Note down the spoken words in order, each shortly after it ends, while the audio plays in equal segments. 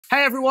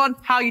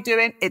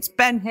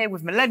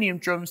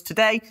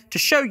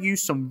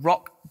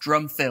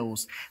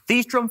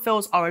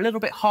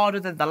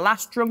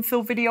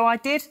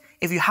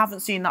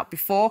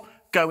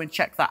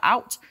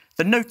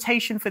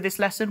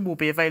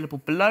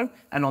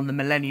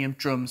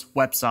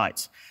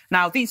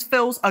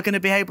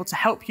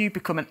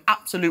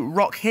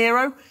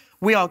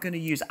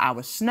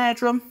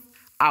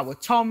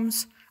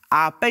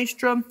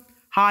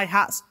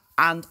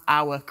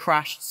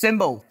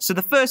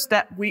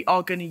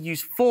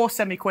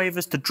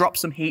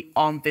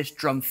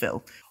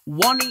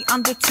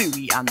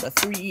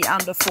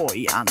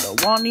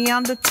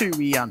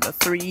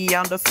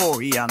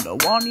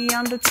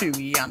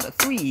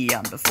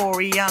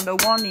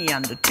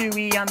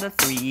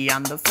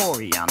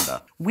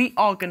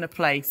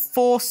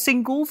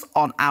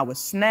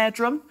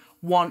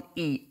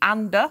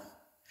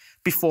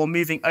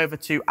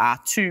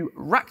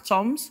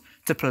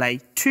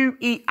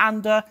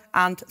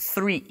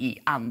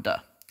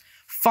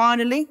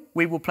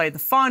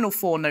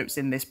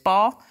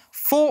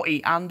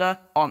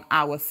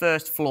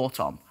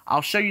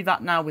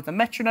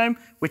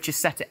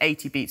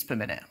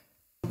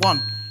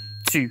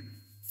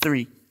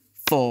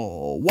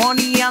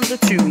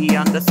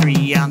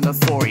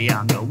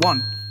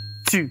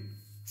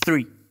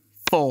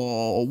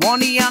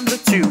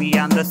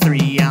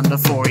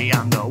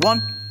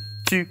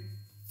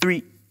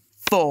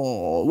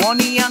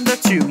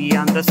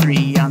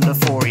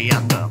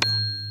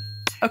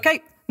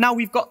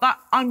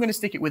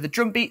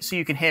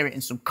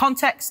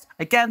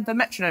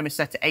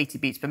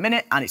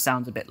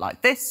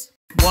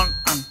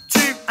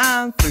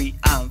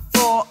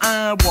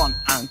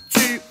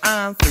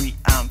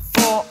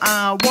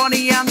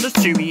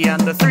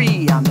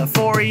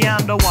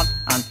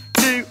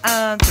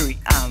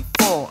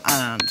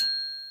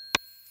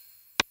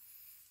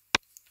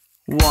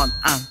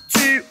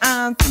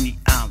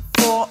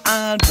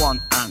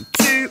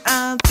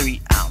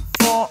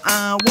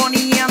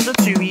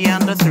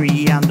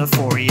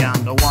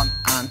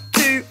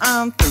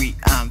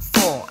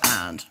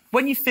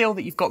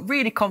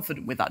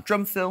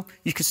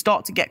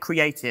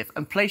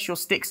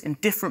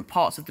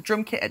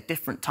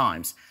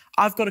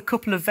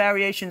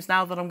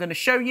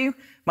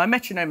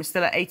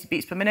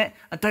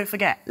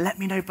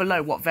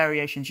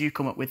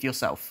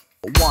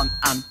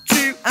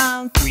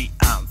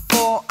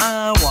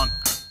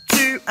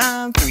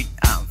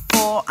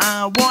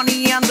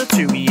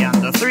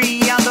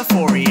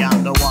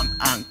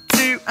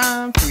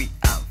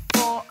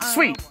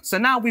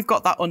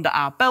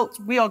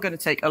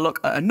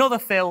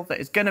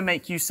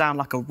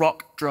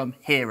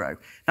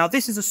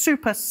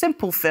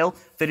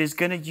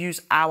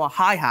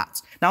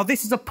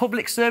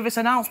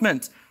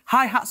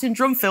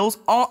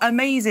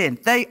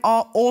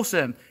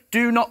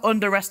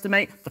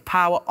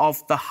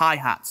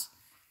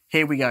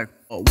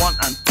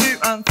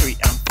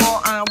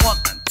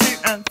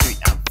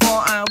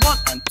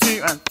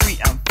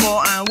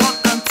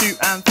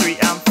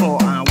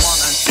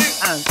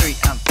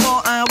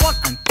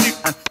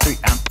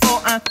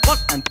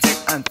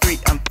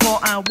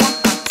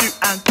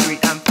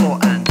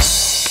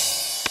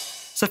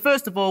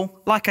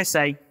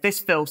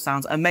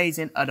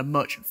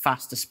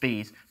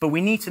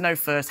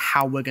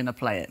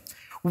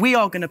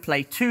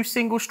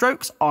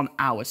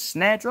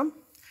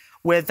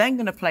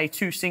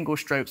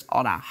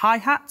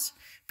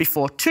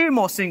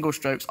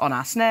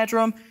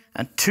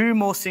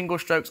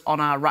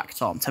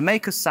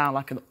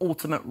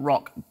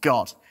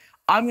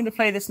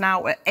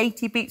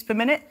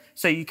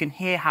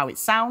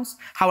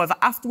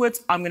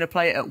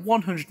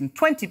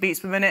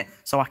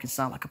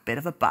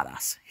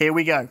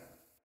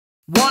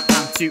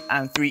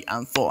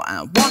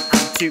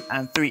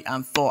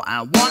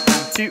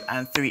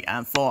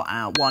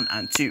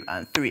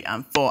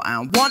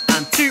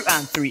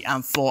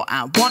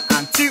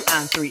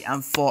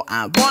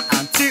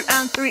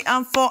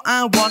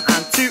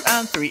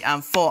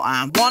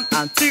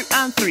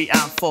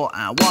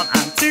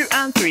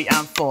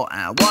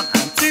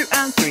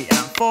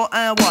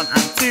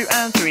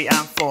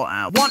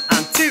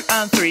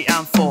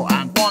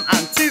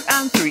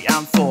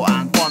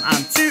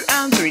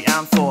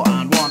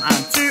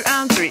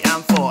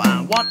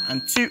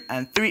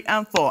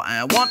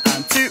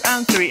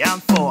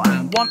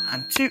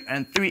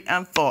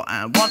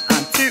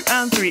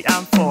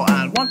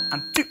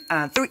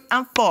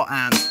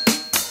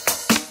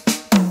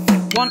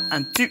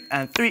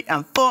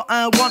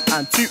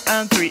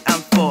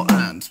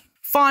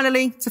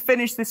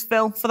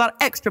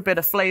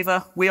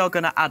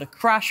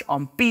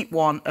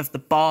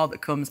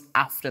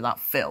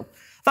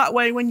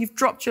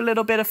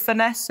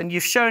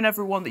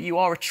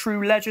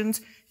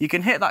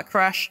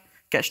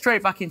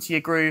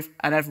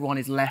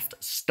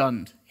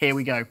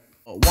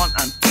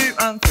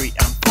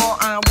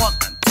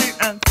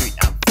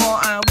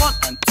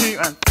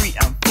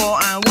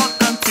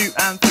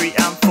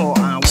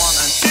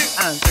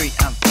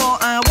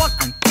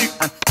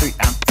3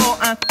 and 4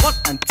 and 1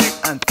 and 2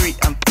 and 3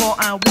 and 4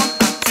 and 1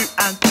 and 2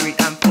 and 3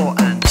 and 4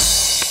 and...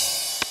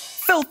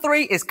 Fill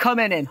 3 is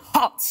coming in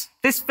hot.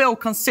 This fill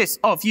consists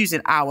of using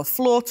our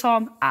floor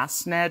tom, our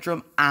snare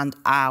drum and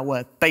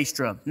our bass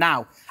drum.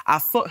 Now, our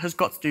foot has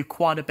got to do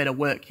quite a bit of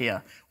work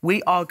here.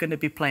 We are going to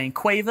be playing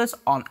quavers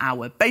on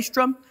our bass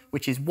drum,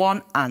 which is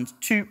 1 and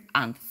 2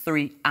 and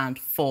 3 and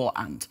 4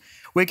 and.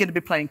 We're going to be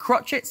playing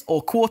crotchets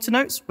or quarter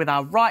notes with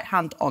our right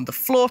hand on the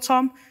floor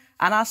tom,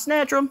 and our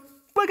snare drum,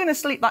 we're going to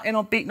sleep that in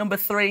on beat number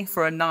 3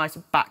 for a nice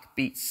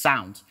backbeat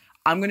sound.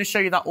 I'm going to show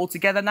you that all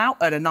together now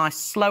at a nice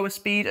slower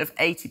speed of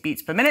 80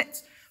 beats per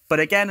minute. But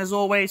again, as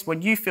always,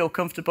 when you feel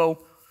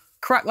comfortable,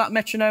 crack that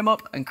metronome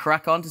up and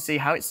crack on to see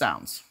how it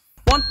sounds.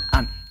 1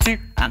 and 2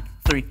 and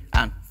 3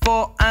 and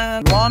 4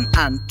 and 1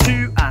 and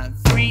 2 and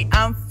 3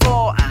 and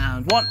 4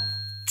 and 1,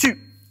 2,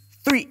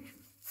 3,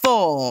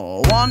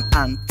 4. 1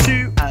 and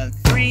 2 and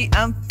 3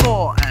 and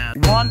 4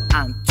 and 1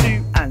 and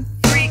 2 and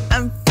 3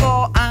 and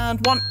 4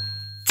 and 1,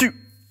 2,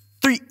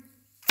 3,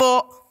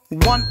 4.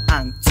 1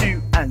 and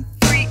 2 and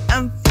 3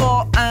 and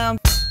 4 and...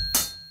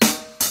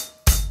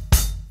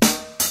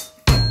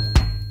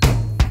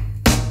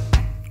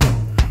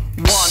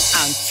 1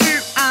 and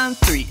 2 and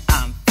 3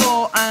 and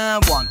 4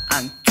 and 1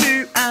 and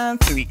 2 and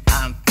 3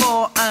 and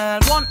 4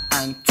 and 1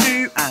 and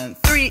 2 and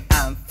 3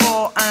 and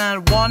 4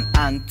 and 1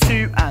 and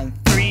 2 and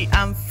 3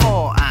 and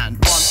 4 and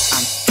 1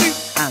 and 2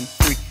 and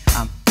 3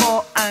 and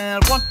 4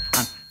 and 1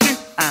 and 2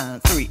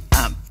 and 3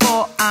 and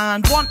 4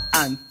 and 1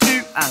 and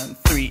 2 and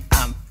 3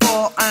 and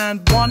 4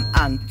 and 1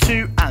 and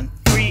 2 and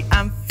 3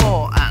 and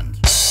 4 and...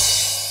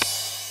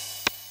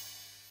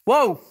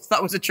 Whoa,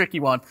 that was a tricky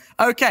one.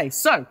 Okay,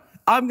 so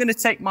I'm going to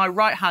take my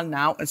right hand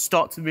now and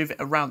start to move it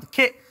around the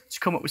kit to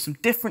come up with some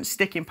different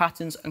sticking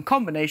patterns and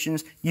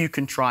combinations you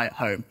can try at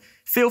home.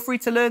 Feel free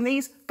to learn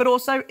these, but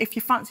also if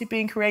you fancy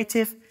being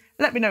creative,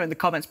 let me know in the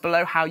comments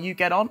below how you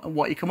get on and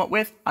what you come up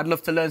with. I'd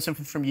love to learn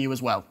something from you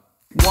as well.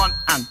 1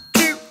 and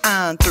 2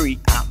 and 3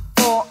 and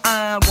 4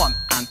 and 1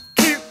 and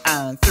 2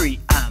 and 3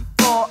 and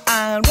 4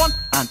 and 1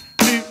 and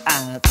 2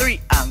 and 3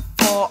 and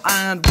 4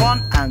 and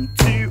 1 and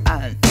 2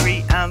 and 3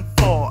 and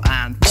 4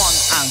 and 1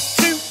 and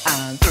 2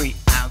 and 3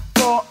 and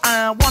 4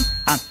 and 1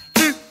 and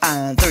 2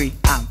 and 3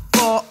 and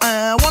 4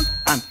 and 1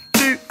 and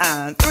 2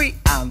 and 3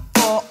 and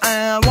 4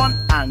 and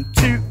 1 and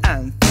 2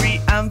 and 3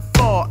 and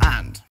 4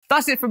 and...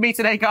 That's it from me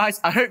today,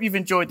 guys. I hope you've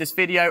enjoyed this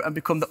video and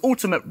become the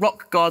ultimate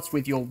rock gods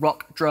with your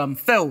rock drum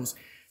fills.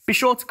 Be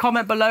sure to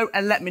comment below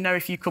and let me know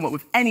if you come up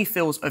with any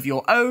fills of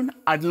your own.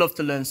 I'd love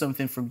to learn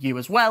something from you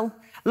as well.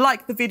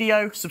 Like the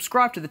video,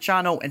 subscribe to the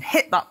channel and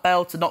hit that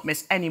bell to not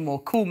miss any more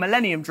cool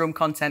Millenium drum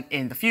content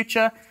in the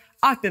future.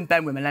 I've been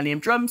Ben with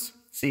Millenium Drums.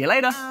 See you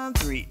later.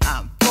 3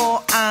 and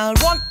 4 and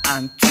 1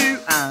 and 2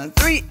 and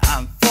 3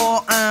 and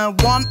 4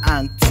 and 1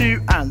 and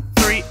 2 and